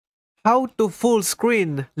How to full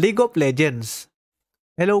screen League of Legends.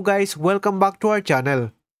 Hello guys, welcome back to our channel.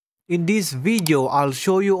 In this video, I'll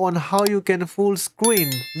show you on how you can full screen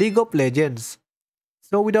League of Legends.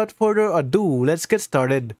 So without further ado, let's get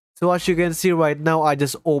started. So as you can see right now, I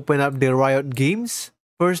just open up the Riot Games.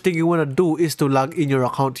 First thing you want to do is to log in your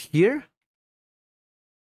account here.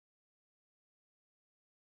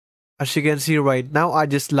 As you can see right now, I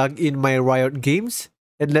just log in my Riot Games.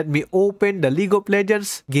 And let me open the League of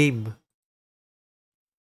Legends game.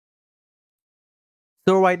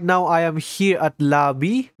 So right now I am here at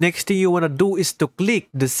lobby. Next thing you want to do is to click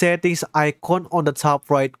the settings icon on the top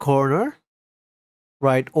right corner.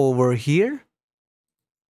 Right over here.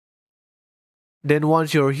 Then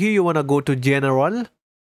once you're here, you want to go to general.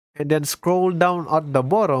 And then scroll down at the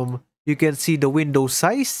bottom. You can see the window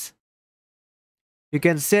size. You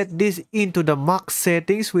can set this into the max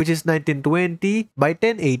settings, which is 1920 by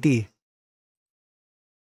 1080.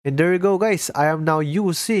 And there you go guys, I am now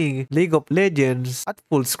using League of Legends at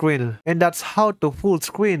full screen. And that's how to full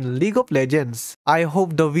screen League of Legends. I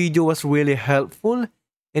hope the video was really helpful.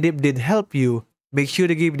 And if it did help you, make sure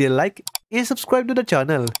to give it a like and subscribe to the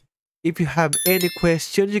channel. If you have any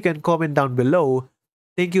questions, you can comment down below.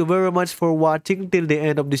 Thank you very much for watching till the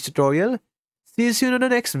end of this tutorial. See you soon on the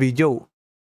next video.